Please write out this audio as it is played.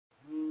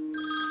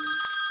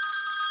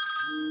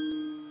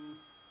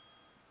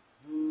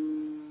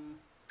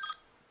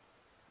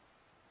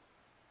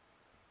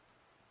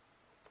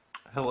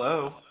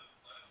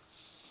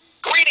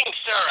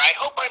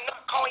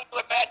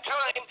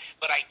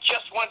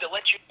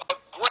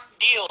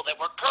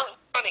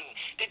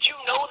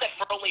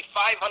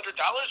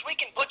we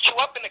can put you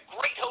up in a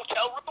great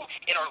hotel room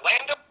in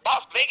Orlando,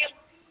 Las Vegas,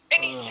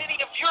 any city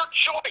of your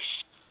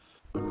choice.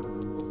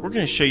 We're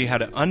going to show you how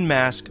to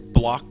unmask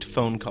blocked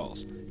phone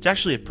calls. It's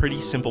actually a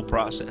pretty simple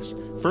process.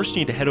 First,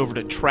 you need to head over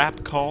to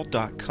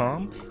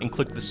trapcall.com and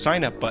click the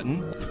sign up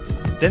button.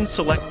 Then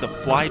select the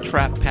Fly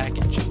Trap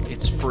package.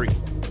 It's free.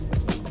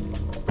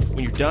 When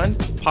you're done,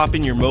 pop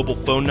in your mobile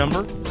phone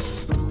number,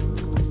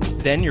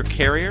 then your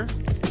carrier,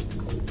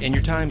 and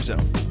your time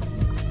zone.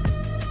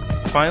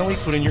 Finally,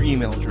 put in your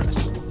email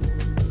address.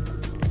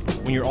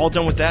 When you're all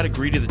done with that,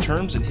 agree to the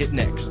terms and hit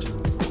next.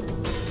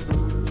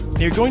 Now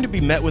you're going to be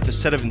met with a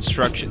set of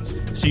instructions,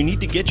 so you need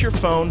to get your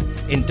phone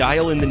and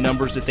dial in the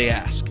numbers that they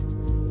ask.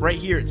 Right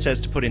here it says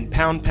to put in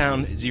pound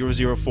pound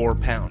 004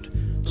 pound.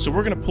 So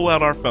we're going to pull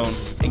out our phone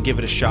and give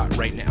it a shot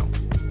right now.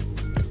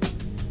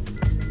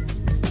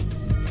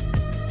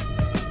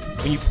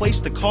 When you place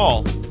the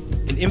call,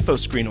 an info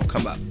screen will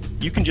come up.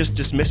 You can just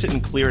dismiss it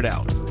and clear it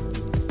out.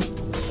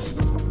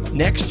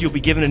 Next, you'll be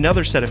given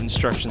another set of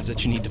instructions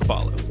that you need to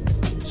follow.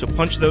 So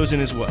punch those in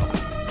as well.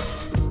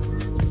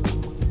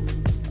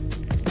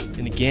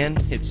 And again,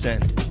 hit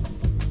send.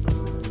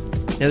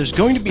 Now there's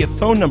going to be a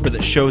phone number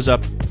that shows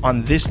up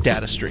on this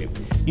data stream.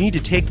 You need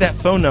to take that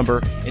phone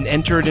number and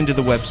enter it into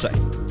the website.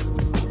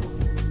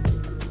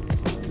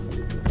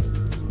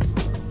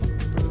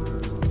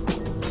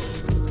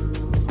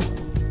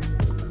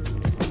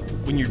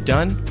 When you're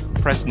done,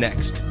 press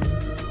next.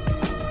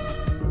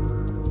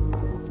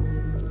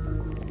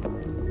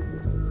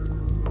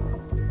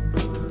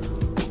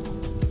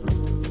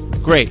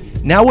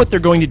 Great. Now what they're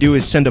going to do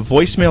is send a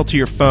voicemail to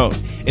your phone.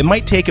 It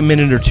might take a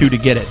minute or two to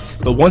get it,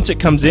 but once it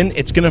comes in,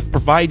 it's going to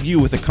provide you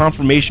with a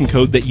confirmation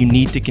code that you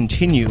need to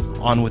continue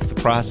on with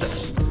the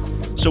process.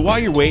 So while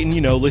you're waiting,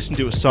 listen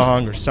to a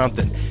song or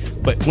something.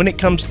 But when it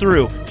comes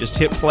through, just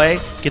hit play,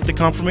 get the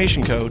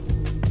confirmation code,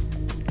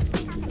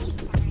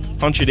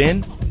 punch it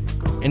in,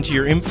 enter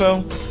your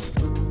info,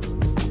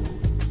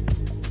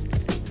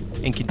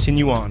 and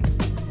continue on.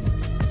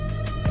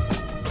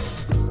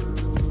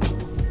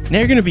 Now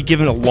you're going to be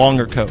given a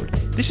longer code.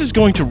 This is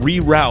going to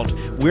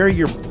reroute where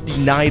your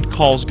denied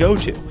calls go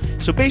to.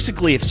 So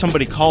basically, if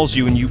somebody calls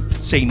you and you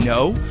say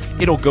no,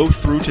 it'll go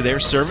through to their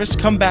service,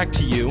 come back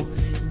to you,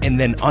 and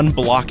then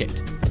unblock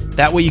it.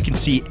 That way you can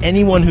see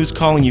anyone who's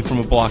calling you from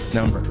a blocked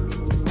number.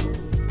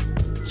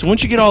 So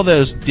once you get all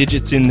those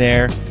digits in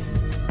there,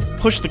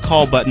 push the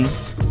call button,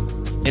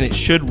 and it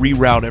should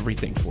reroute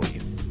everything for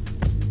you.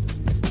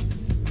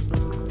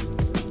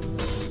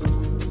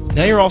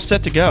 Now you're all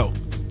set to go.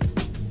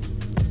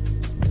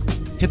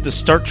 Hit the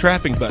Start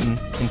Trapping button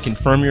and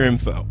confirm your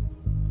info.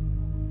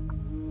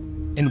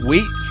 And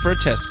wait for a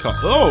test call.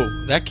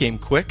 Oh, that came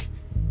quick.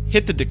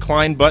 Hit the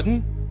Decline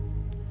button.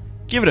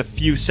 Give it a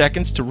few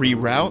seconds to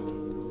reroute,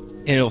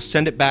 and it'll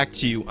send it back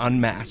to you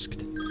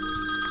unmasked.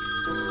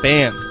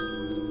 Bam.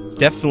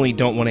 Definitely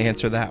don't want to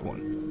answer that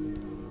one.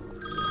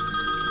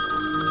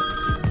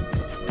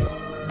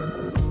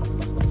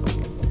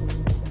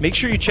 Make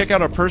sure you check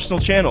out our personal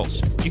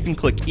channels. You can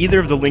click either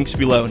of the links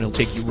below and it'll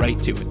take you right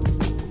to it.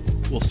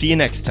 We'll see you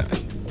next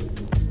time.